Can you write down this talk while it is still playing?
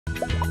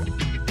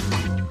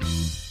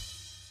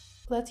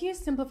Let's use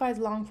Simplified's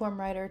long-form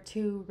writer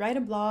to write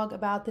a blog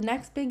about the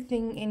next big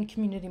thing in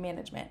community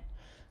management.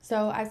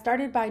 So I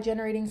started by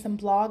generating some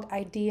blog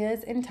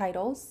ideas and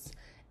titles,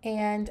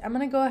 and I'm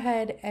going to go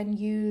ahead and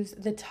use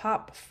the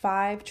top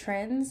 5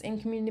 trends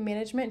in community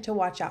management to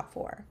watch out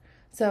for.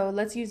 So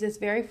let's use this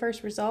very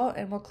first result,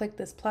 and we'll click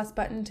this plus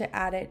button to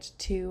add it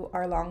to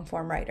our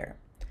long-form writer.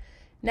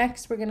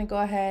 Next, we're going to go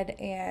ahead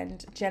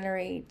and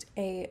generate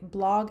a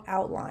blog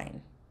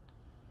outline.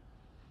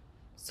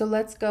 So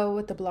let's go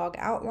with the blog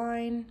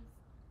outline,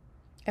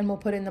 and we'll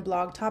put in the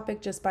blog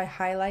topic just by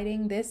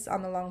highlighting this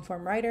on the long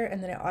form writer,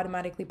 and then it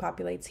automatically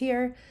populates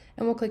here,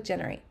 and we'll click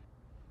generate.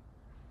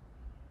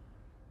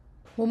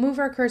 We'll move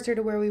our cursor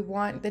to where we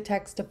want the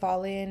text to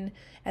fall in,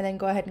 and then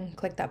go ahead and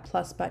click that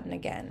plus button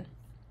again.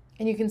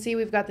 And you can see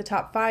we've got the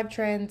top 5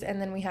 trends, and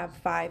then we have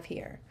 5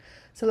 here.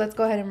 So let's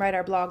go ahead and write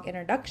our blog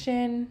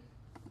introduction.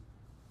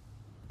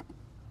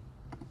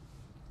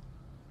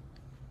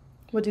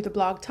 We'll do the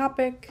blog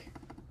topic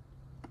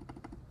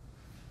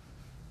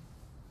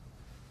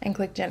and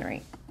click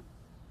generate.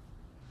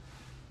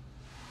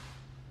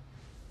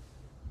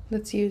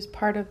 Let's use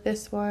part of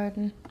this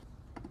one.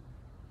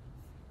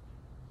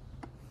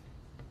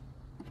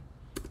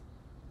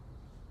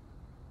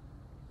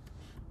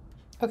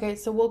 Okay,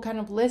 so we'll kind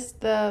of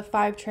list the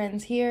 5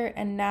 trends here,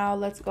 and now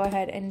let's go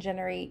ahead and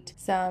generate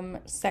some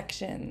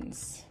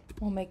sections.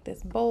 We'll make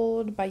this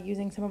bold by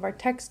using some of our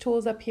text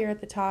tools up here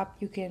at the top.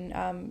 You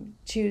can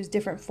choose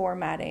different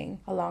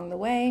formatting along the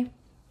way.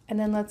 And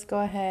then let's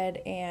go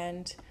ahead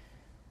and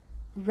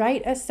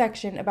write a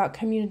section about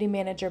community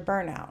manager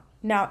burnout.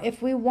 Now,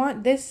 if we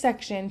want this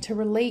section to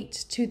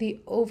relate to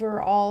the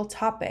overall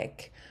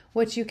topic,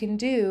 what you can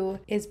do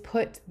is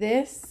put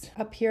this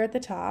up here at the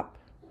top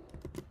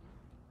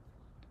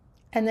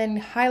and then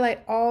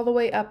highlight all the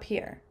way up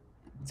here.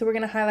 So we're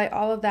going to highlight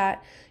all of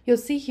that. You'll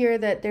see here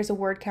that there's a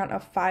word count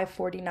of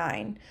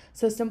 549.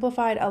 So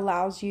Simplified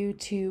allows you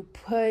to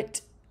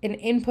put an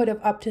input of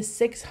up to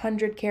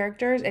 600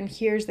 characters, and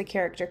here's the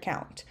character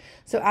count.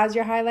 So as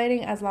you're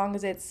highlighting, as long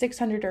as it's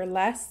 600 or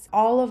less,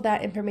 all of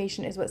that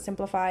information is what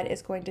Simplified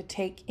is going to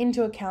take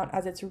into account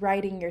as it's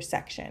writing your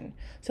section.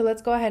 So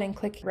let's go ahead and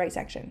click Write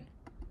Section.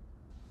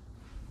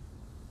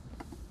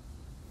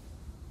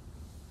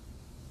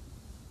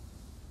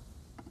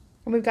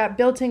 And we've got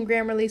built-in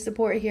Grammarly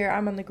support here.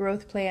 I'm on the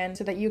growth plan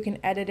so that you can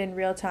edit in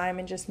real time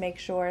and just make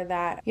sure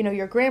that,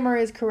 your grammar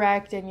is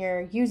correct and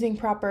you're using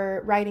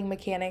proper writing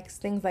mechanics,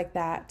 things like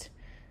that.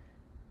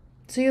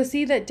 So you'll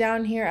see that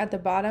down here at the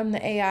bottom,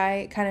 the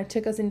AI kind of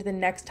took us into the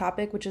next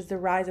topic, which is the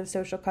rise of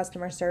social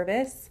customer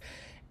service.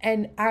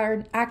 And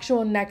our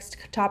actual next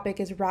topic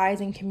is rise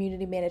in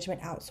community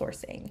management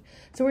outsourcing.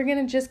 So we're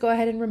going to just go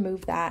ahead and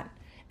remove that.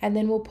 And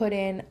then we'll put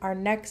in our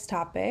next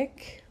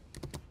topic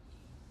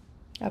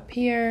up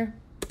here,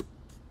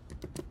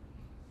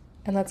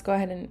 and let's go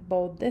ahead and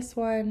bold this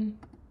one.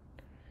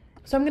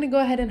 So I'm going to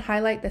go ahead and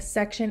highlight the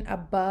section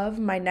above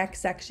my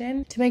next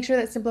section to make sure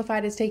that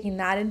Simplified is taking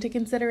that into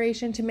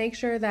consideration, to make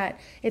sure that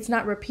it's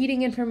not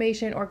repeating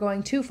information or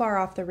going too far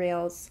off the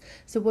rails.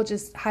 So we'll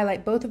just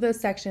highlight both of those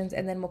sections,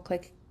 and then we'll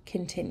click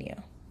continue.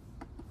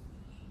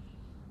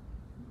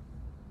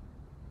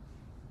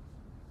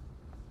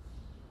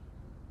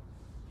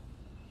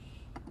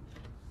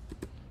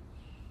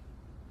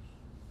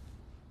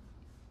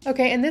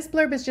 Okay, and this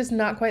blurb is just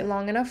not quite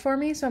long enough for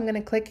me, so I'm going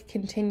to click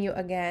continue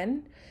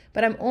again,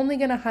 but I'm only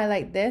going to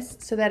highlight this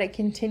so that it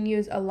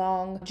continues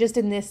along just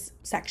in this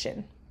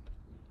section.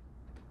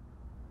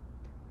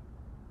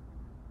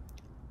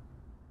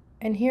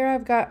 And here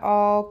I've got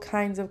all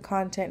kinds of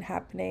content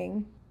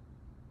happening.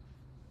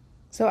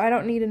 So I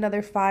don't need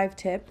another 5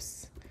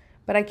 tips,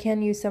 but I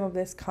can use some of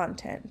this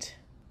content.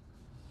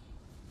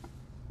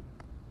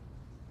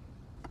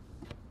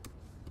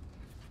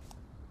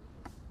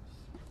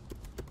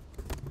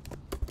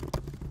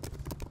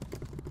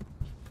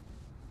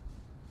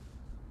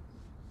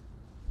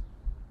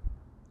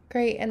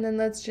 Great, and then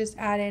let's just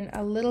add in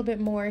a little bit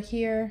more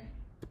here.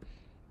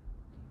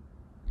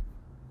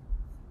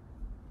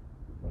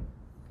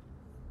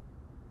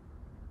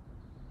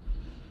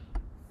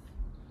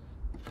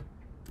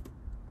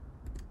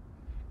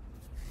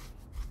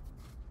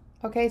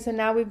 Okay, so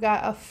now we've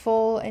got a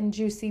full and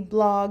juicy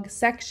blog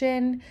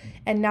section,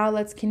 and now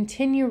let's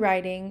continue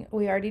writing.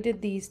 We already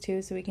did these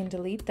 2, so we can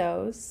delete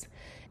those.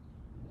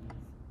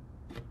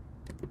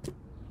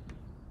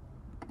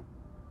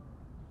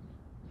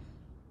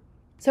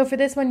 So for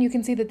this one, you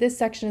can see that this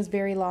section is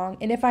very long,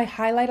 and if I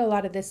highlight a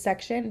lot of this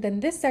section,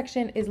 then this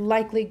section is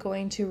likely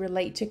going to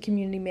relate to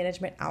community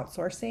management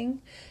outsourcing.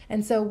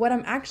 And so what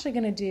I'm actually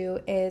going to do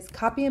is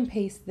copy and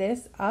paste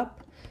this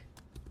up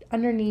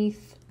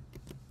underneath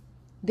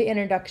the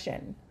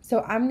introduction.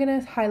 So I'm going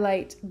to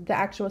highlight the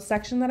actual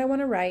section that I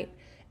want to write,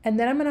 and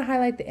then I'm going to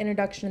highlight the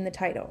introduction and the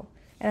title.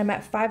 And I'm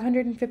at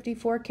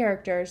 554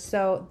 characters,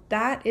 so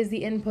that is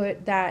the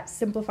input that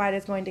Simplified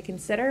is going to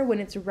consider when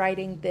it's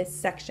writing this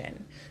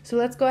section. So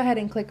let's go ahead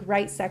and click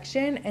Write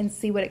Section and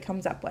see what it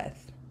comes up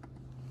with.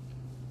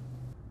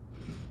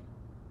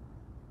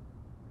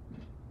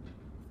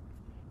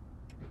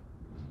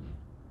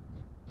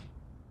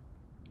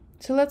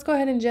 So let's go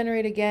ahead and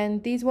generate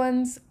again. These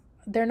ones,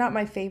 they're not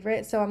my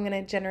favorite, so I'm going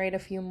to generate a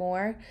few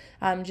more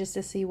just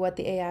to see what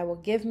the AI will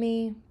give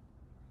me.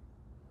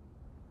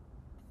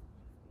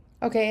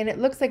 Okay, and it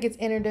looks like it's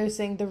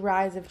introducing the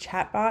rise of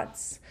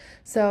chatbots.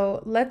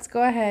 So let's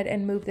go ahead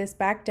and move this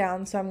back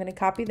down. So I'm going to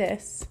copy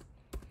this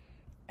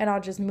and I'll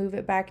just move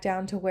it back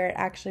down to where it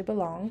actually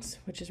belongs,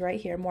 which is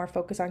right here, more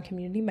focus on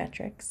community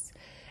metrics.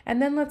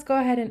 And then let's go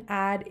ahead and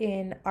add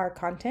in our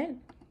content.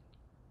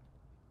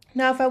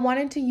 Now, if I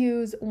wanted to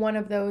use one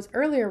of those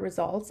earlier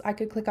results, I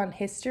could click on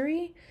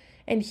history,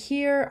 and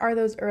here are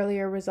those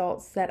earlier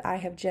results that I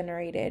have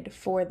generated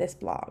for this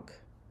blog.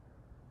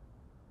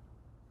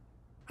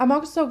 I'm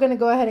also going to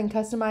go ahead and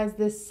customize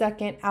this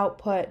second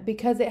output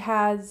because it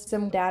has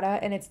some data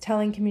and it's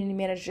telling community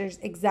managers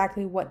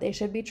exactly what they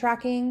should be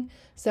tracking.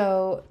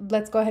 So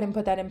let's go ahead and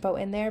put that info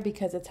in there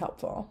because it's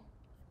helpful.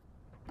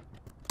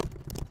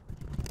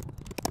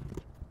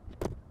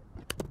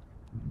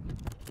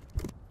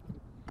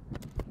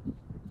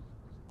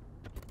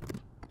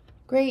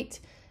 Great.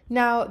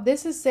 Now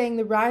this is saying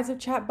the rise of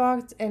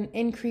chatbots and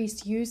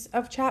increased use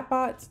of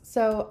chatbots.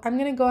 So I'm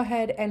going to go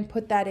ahead and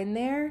put that in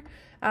there.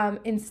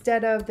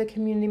 Instead of the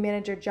community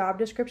manager job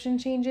description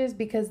changes,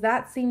 because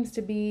that seems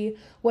to be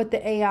what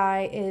the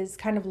AI is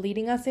kind of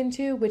leading us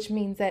into, which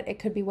means that it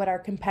could be what our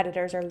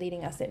competitors are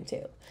leading us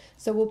into.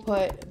 So we'll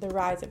put the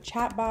rise of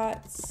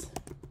chatbots.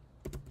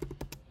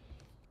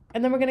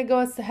 And then we're going to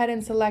go ahead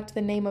and select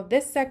the name of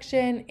this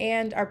section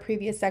and our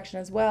previous section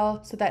as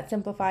well, so that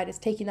Simplified is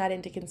taking that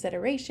into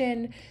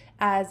consideration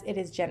as it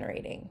is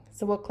generating.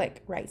 So we'll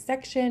click Write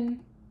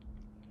Section.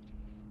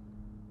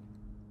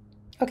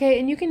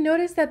 Okay, and you can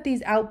notice that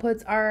these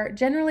outputs are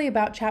generally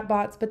about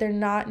chatbots, but they're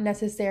not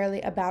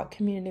necessarily about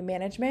community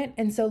management.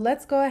 And so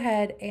let's go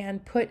ahead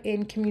and put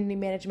in community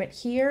management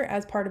here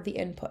as part of the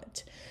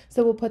input.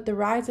 So we'll put the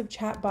rise of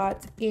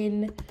chatbots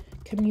in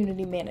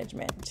community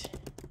management.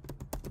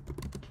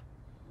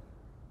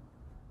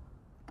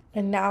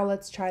 And now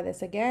let's try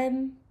this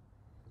again.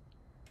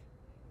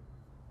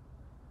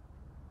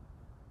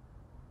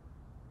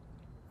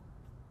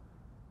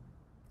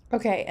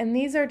 Okay, and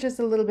these are just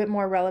a little bit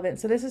more relevant.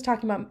 So this is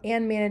talking about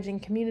and managing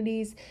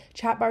communities.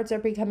 Chatbots are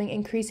becoming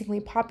increasingly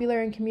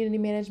popular in community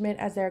management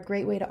as they're a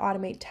great way to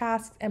automate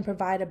tasks and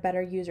provide a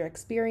better user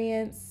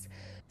experience.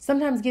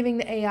 Sometimes giving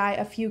the AI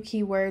a few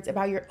keywords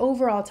about your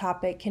overall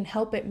topic can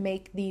help it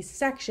make these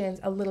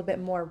sections a little bit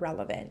more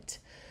relevant.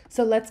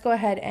 So let's go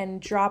ahead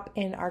and drop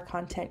in our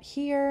content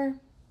here.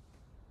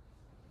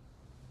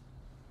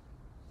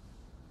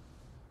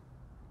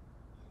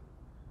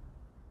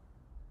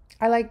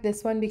 I like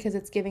this one because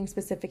it's giving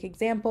specific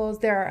examples.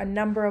 There are a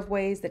number of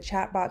ways that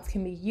chatbots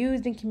can be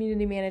used in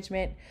community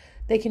management.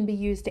 They can be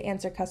used to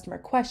answer customer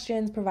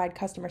questions, provide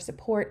customer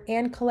support,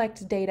 and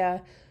collect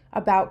data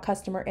about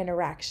customer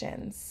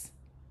interactions.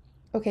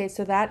 Okay,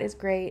 so that is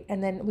great.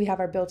 And then we have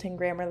our built-in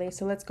Grammarly.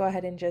 So let's go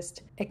ahead and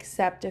just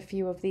accept a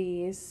few of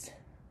these.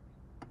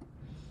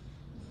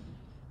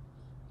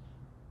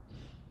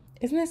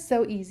 Isn't this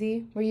so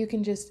easy where you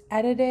can just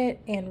edit it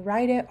and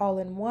write it all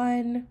in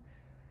one?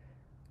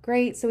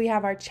 Great, so we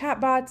have our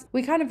chatbots.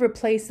 We kind of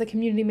replace the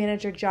community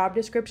manager job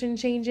description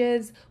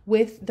changes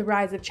with the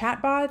rise of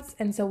chatbots.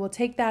 And so we'll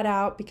take that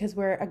out because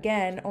we're,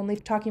 again, only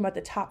talking about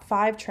the top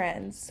 5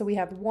 trends. So we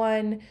have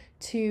 1,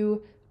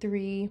 2,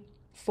 3,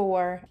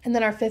 4. And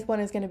then our 5th one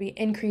is going to be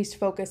increased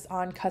focus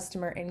on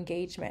customer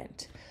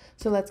engagement.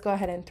 So let's go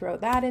ahead and throw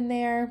that in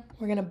there.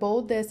 We're going to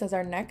bold this as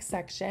our next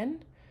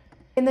section.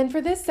 And then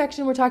for this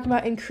section, we're talking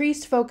about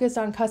increased focus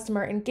on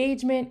customer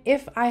engagement.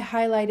 If I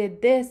highlighted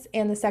this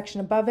and the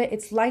section above it,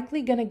 it's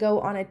likely going to go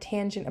on a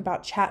tangent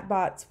about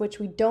chatbots, which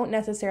we don't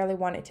necessarily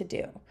want it to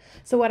do.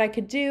 So what I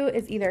could do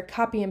is either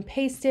copy and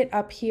paste it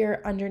up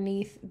here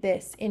underneath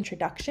this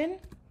introduction,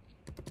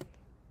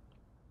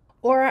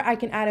 or I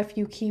can add a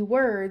few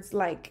keywords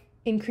like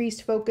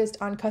increased focus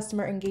on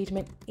customer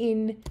engagement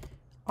in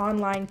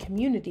online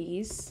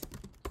communities,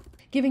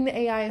 giving the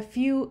AI a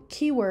few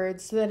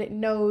keywords so that it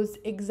knows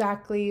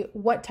exactly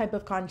what type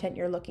of content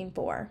you're looking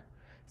for.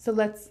 So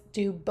let's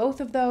do both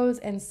of those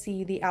and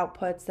see the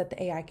outputs that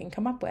the AI can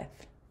come up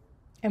with.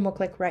 And we'll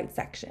click Write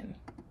Section.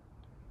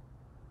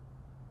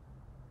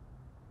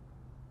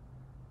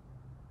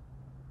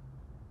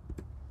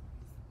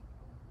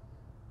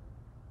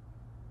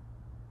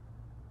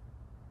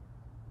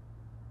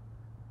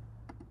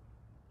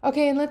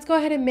 Okay, and let's go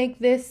ahead and make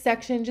this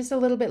section just a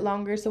little bit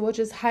longer. So we'll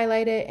just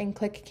highlight it and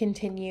click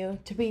Continue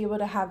to be able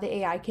to have the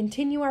AI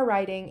continue our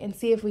writing and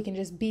see if we can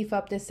just beef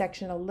up this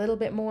section a little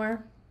bit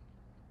more.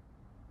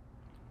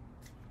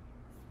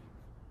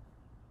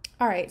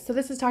 All right, so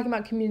this is talking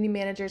about community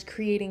managers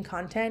creating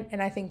content,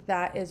 and I think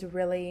that is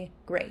really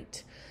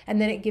great. And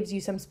then it gives you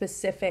some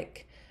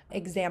specific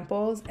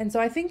examples. And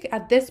so I think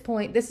at this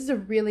point, this is a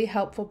really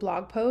helpful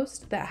blog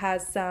post that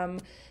has some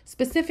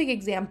specific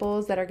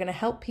examples that are going to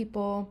help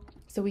people.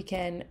 So we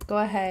can go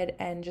ahead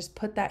and just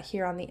put that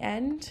here on the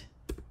end.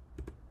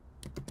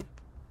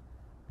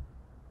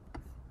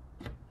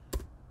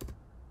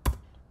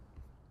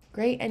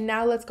 Great, and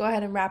now let's go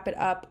ahead and wrap it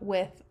up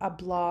with a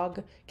blog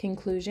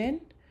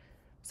conclusion.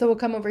 So we'll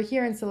come over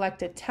here and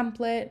select a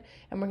template,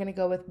 and we're going to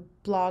go with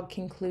blog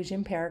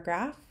conclusion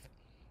paragraph.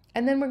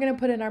 And then we're going to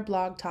put in our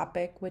blog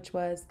topic, which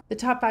was the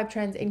top 5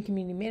 trends in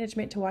community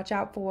management to watch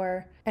out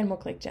for, and we'll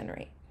click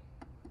generate.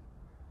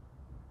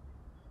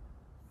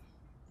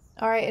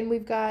 All right, and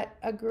we've got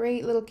a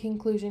great little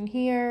conclusion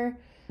here,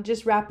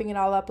 just wrapping it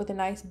all up with a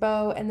nice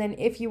bow. And then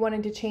if you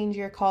wanted to change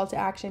your call to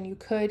action, you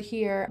could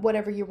here,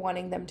 whatever you're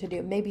wanting them to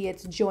do. Maybe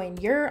it's join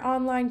your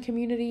online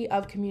community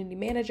of community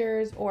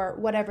managers, or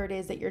whatever it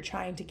is that you're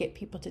trying to get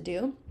people to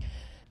do.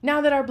 Now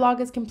that our blog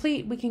is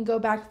complete, we can go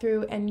back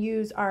through and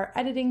use our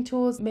editing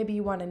tools. Maybe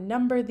you want to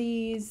number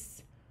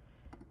these,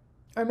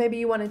 or maybe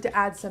you wanted to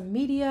add some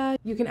media.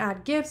 You can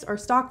add GIFs or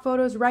stock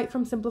photos right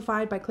from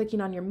Simplified by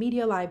clicking on your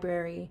media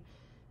library.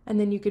 And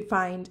then you could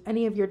find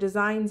any of your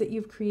designs that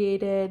you've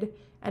created,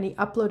 any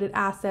uploaded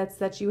assets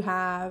that you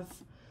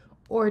have,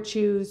 or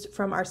choose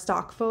from our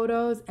stock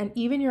photos and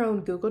even your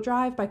own Google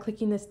Drive by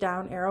clicking this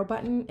down arrow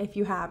button. If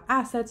you have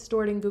assets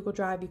stored in Google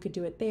Drive, you could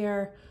do it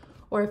there.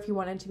 Or if you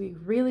wanted to be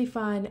really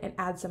fun and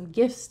add some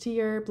GIFs to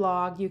your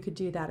blog, you could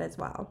do that as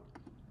well.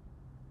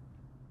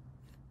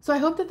 So I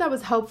hope that that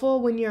was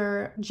helpful when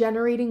you're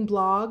generating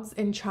blogs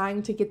and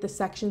trying to get the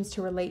sections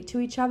to relate to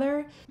each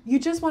other. You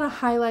just want to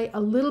highlight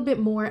a little bit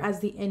more as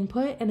the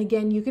input. And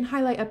again, you can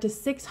highlight up to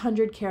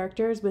 600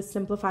 characters with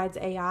Simplified's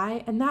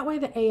AI. And that way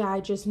the AI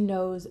just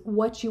knows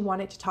what you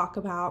want it to talk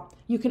about.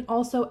 You can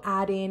also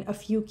add in a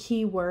few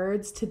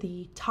keywords to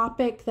the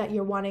topic that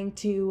you're wanting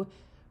to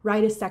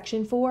write a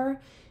section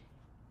for.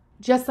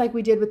 Just like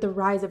we did with the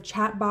rise of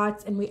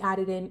chatbots, and we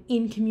added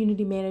in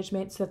community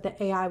management so that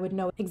the AI would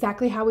know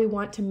exactly how we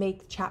want to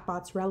make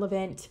chatbots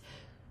relevant.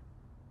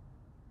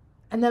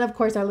 And then of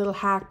course our little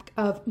hack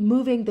of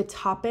moving the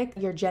topic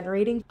you're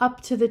generating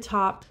up to the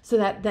top so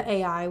that the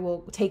AI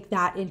will take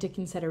that into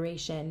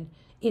consideration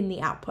in the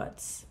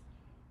outputs.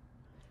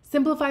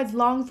 Simplified's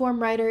long form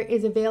writer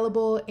is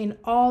available in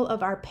all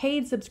of our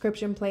paid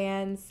subscription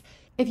plans.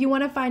 If you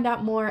want to find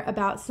out more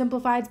about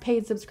Simplified's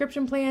paid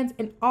subscription plans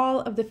and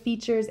all of the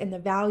features and the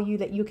value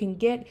that you can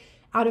get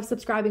out of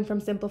subscribing from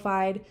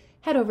Simplified,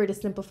 head over to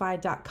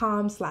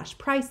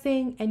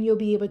simplified.com/pricing and you'll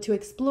be able to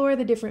explore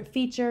the different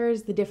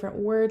features, the different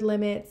word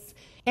limits,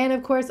 and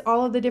of course,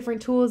 all of the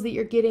different tools that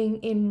you're getting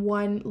in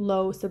one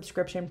low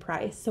subscription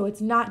price. So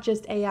it's not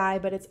just AI,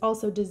 but it's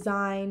also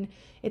design,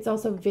 it's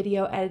also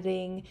video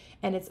editing,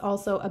 and it's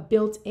also a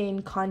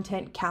built-in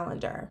content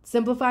calendar.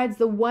 Simplified's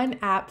the one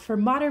app for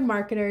modern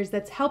marketers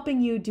that's helping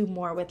you do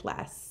more with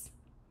less.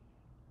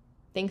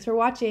 Thanks for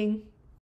watching.